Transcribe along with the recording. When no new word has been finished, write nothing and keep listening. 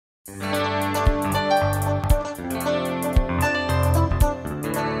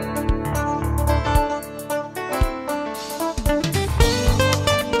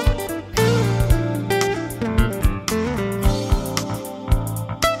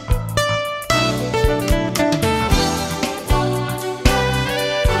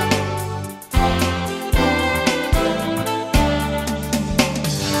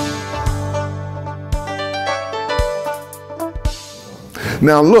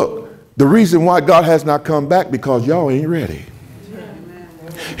Now look, the reason why God has not come back because y'all ain't ready.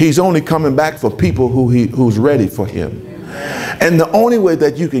 He's only coming back for people who's ready for him. And the only way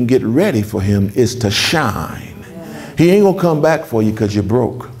that you can get ready for him is to shine. He ain't gonna come back for you because you're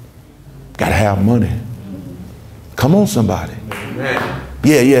broke. Gotta have money. Come on, somebody.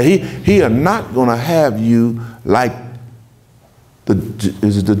 Yeah, he are not gonna have you like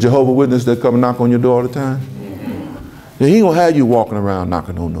is it the Jehovah's Witness that come and knock on your door all the time? He ain't gonna have you walking around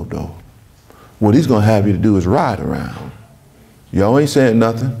knocking on no door. What he's gonna have you to do is ride around. Y'all ain't saying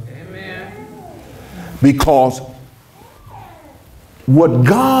nothing. Amen. Because what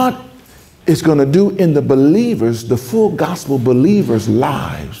God is gonna do in the believers, the full gospel believers'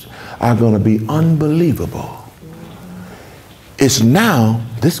 lives are gonna be unbelievable. It's now,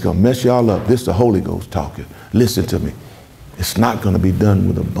 this is gonna mess y'all up. This is the Holy Ghost talking. Listen to me. It's not gonna be done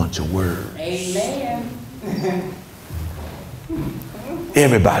with a bunch of words. Amen.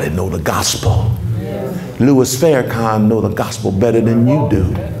 Everybody know the gospel. Yes. Louis Farrakhan know the gospel better than you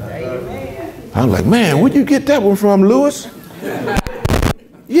do. I was like, man, where'd you get that one from, Louis?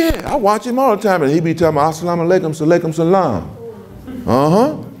 Yeah, I watch him all the time, and he be telling me, assalamu alaikum, salaikum salam.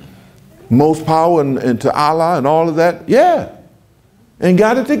 Most power and to Allah and all of that. Yeah, and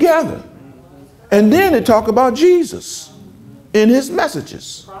got it together. And then they talk about Jesus in his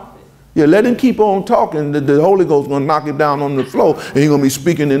messages. Yeah, let him keep on talking. The Holy Ghost is going to knock it down on the floor, and he's going to be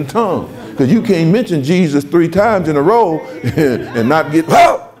speaking in tongues. Because you can't mention Jesus 3 times in a row and not get,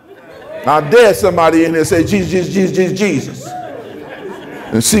 oh! I dare somebody in there say, Jesus, Jesus, Jesus, Jesus.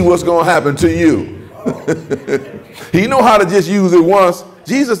 And see what's going to happen to you. He know how to just use it once.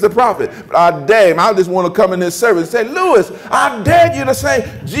 Jesus the prophet. But I dare him. I just want to come in this service and say, Louis, I dare you to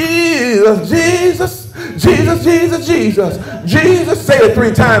say, Jesus, Jesus, Jesus, Jesus, Jesus, Jesus. Say it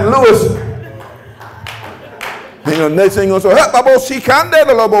 3 times, Louis. You know, next thing you're going to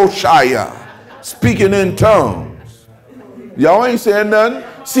say, speaking in tongues. Y'all ain't saying nothing.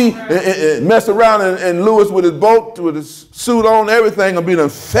 See, mess around and Louis with his boat, with his suit on, everything will be done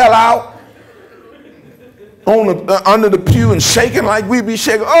fell out. Under the pew and shaking like we be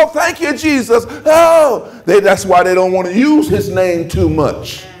shaking. Oh, thank you, Jesus. Oh, that's why they don't want to use his name too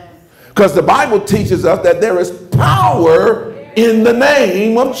much. Because the Bible teaches us that there is power in the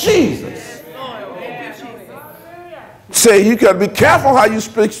name of Jesus. Say you got to be careful how you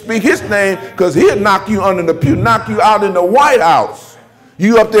speak his name, because he'll knock you under the pew, knock you out in the White House.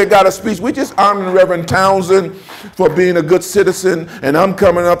 You up there got a speech. We just honored Reverend Townsend for being a good citizen, and I'm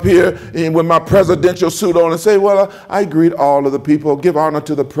coming up here with my presidential suit on and say, well, I greet all of the people, give honor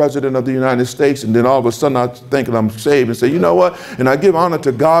to the President of the United States, and then all of a sudden I think I'm saved and say, you know what? And I give honor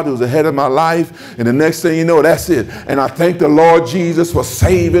to God who's ahead of my life, and the next thing you know, that's it. And I thank the Lord Jesus for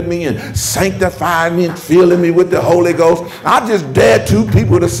saving me and sanctifying me and filling me with the Holy Ghost. I just dare 2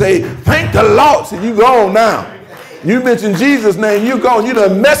 people to say, thank the Lord. So you go on now. You mentioned Jesus' name, you gone. You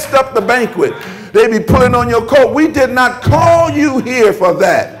done messed up the banquet. They be pulling on your coat. We did not call you here for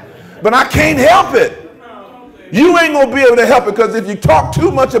that. But I can't help it. You ain't going to be able to help it, because if you talk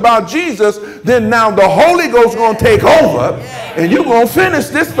too much about Jesus, then now the Holy Ghost is going to take over and you're going to finish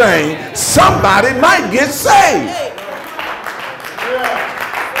this thing. Somebody might get saved.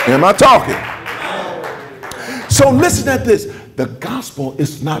 Am I talking? So listen at this. The gospel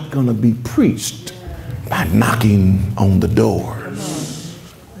is not going to be preached by knocking on the doors.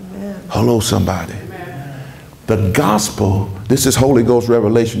 Amen. Hello, somebody. Amen. The gospel, this is Holy Ghost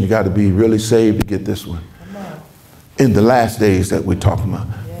revelation. You got to be really saved to get this one. In the last days that we're talking about,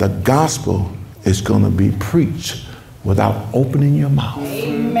 the gospel is going to be preached without opening your mouth.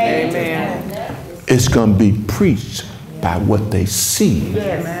 Amen. It's going to be preached by what they see.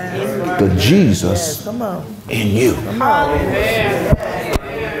 Yes. The Jesus in you. Come on. Amen.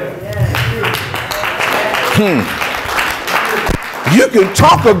 You can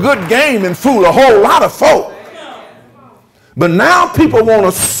talk a good game and fool a whole lot of folk. But now people want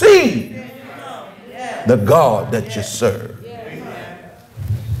to see the God that you serve.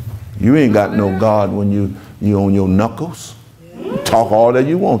 You ain't got no God when you on your knuckles. Talk all that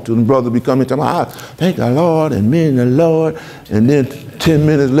you want to. The brother be coming to my house. Thank the Lord and me and the Lord. And then 10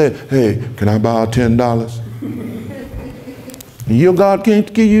 minutes later, hey, can I borrow $10? Your God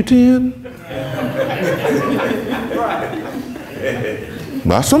can't give you 10?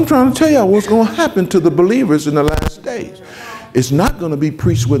 That's what I'm trying to tell you what's going to happen to the believers in the last days. It's not going to be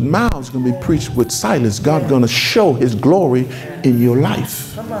preached with mouths. It's going to be preached with silence. God's going to show his glory in your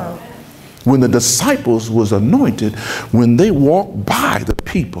life. When the disciples was anointed, when they walked by the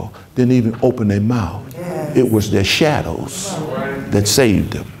people, didn't even open their mouth. It was their shadows that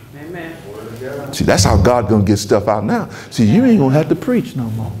saved them. See, that's how God's going to get stuff out now. See, you ain't going to have to preach no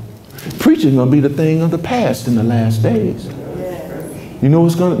more. Preaching going to be the thing of the past in the last days. You know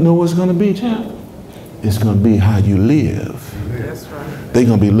what's going to be, child? It's going to be how you live. They're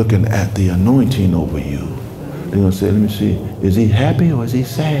going to be looking at the anointing over you. They're going to say, let me see, is he happy or is he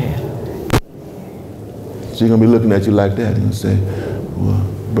sad? So you're going to be looking at you like that. They're going to say, well,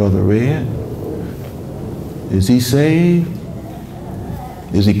 Brother Red, is he saved?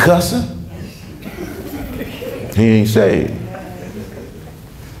 Is he cussing? He ain't saved.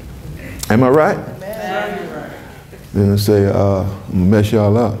 Am I right? Then they say, I'm gonna mess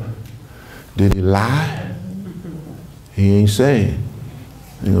y'all up. Did he lie? He ain't saying.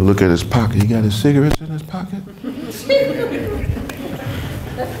 You know, look at his pocket. He got his cigarettes in his pocket?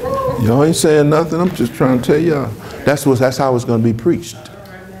 Y'all ain't saying nothing. I'm just trying to tell y'all. That's how it's gonna be preached.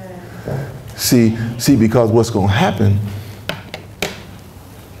 See, because what's gonna happen,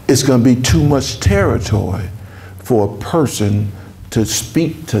 it's gonna be too much territory for a person to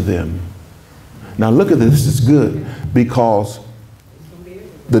speak to them. Now look at this, it's good, because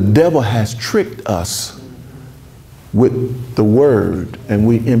the devil has tricked us with the word, and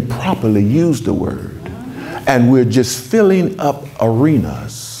we improperly use the word. And we're just filling up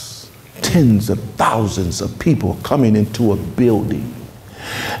arenas, tens of thousands of people coming into a building.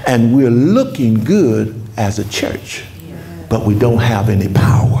 And we're looking good as a church, but we don't have any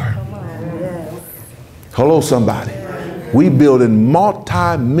power. Hello, somebody. We building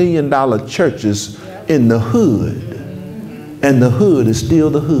multi-million-dollar churches in the hood, and the hood is still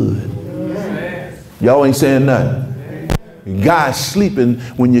the hood. Y'all ain't saying nothing. Guys sleeping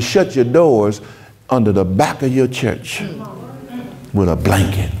when you shut your doors under the back of your church with a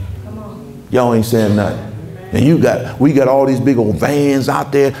blanket. Y'all ain't saying nothing. And we got all these big old vans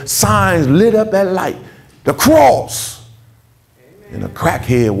out there, signs lit up at light, the cross, and a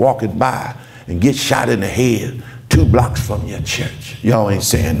crackhead walking by and get shot in the head 2 blocks from your church. Y'all ain't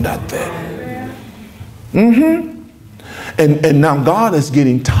saying nothing. And now God is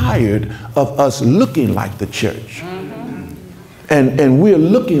getting tired of us looking like the church. And we're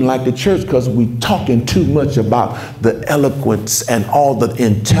looking like the church because we're talking too much about the eloquence and all the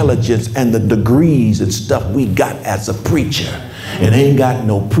intelligence and the degrees and stuff we got as a preacher. And ain't got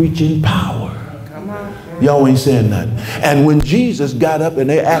no preaching power. Y'all ain't saying nothing. And when Jesus got up and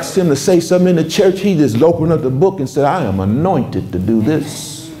they asked him to say something in the church, he just opened up the book and said, I am anointed to do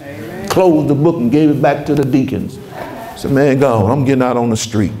this. Amen. Closed the book and gave it back to the deacons. Said, man, go on. I'm getting out on the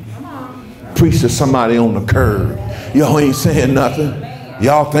street. Preach to somebody on the curb. Y'all ain't saying nothing.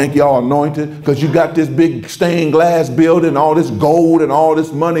 Y'all think y'all anointed because you got this big stained glass building, all this gold and all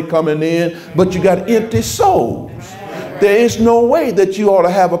this money coming in, but you got empty souls. There is no way that you ought to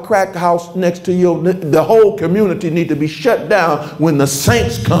have a crack house next to the whole community need to be shut down when the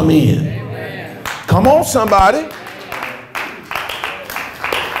saints come in. Amen. Come on, somebody.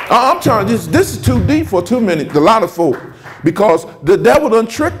 I'm trying to, this is too deep for 2 minutes, a lot of folk, because the devil done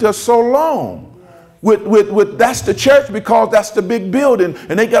tricked us so long. With that's the church because that's the big building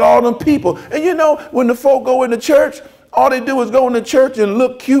and they got all them people. And you know, when the folk go into church, all they do is go into church and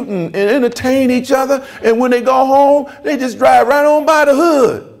look cute and entertain each other. And when they go home, they just drive right on by the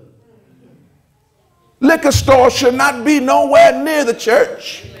hood. Liquor stores should not be nowhere near the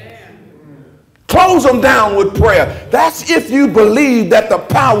church. Close them down with prayer. That's if you believe that the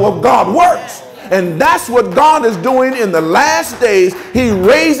power of God works. And that's what God is doing in the last days. He's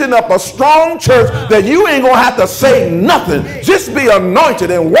raising up a strong church that you ain't going to have to say nothing. Just be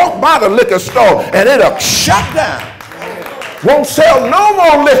anointed and walk by the liquor store and it'll shut down. Won't sell no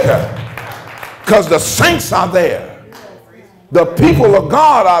more liquor because the saints are there. The people of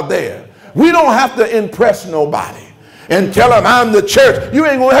God are there. We don't have to impress nobody and tell them I'm the church. You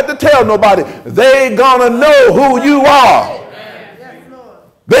ain't going to have to tell nobody. They going to know who you are.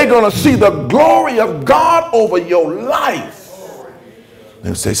 They're going to see the glory of God over your life.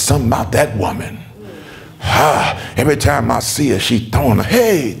 They'll say something about that woman. Every time I see her, she's throwing her,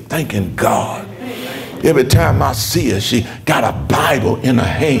 hey, thanking God. Every time I see her, she got a Bible in her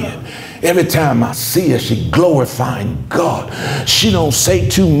hand. Every time I see her, she glorifying God. She don't say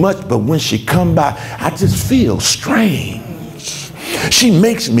too much, but when she come by, I just feel strange. She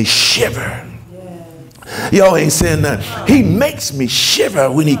makes me shiver. Y'all ain't saying nothing. He makes me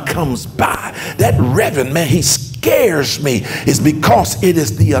shiver when he comes by. That reverend man, he scares me. It's because it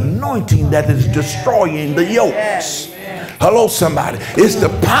is the anointing that is destroying the yokes. Hello, somebody. It's the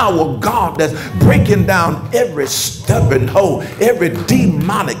power of God that's breaking down every stubborn hoe, every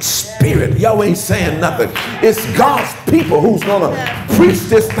demonic spirit. Y'all ain't saying nothing. It's God's people who's going to preach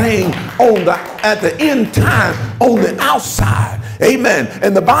this thing at the end time on the outside. Amen.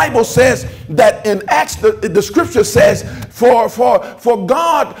 And the Bible says that in Acts, the scripture says, for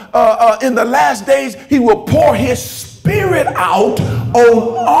God in the last days, he will pour his spirit out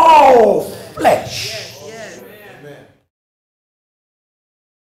on all flesh.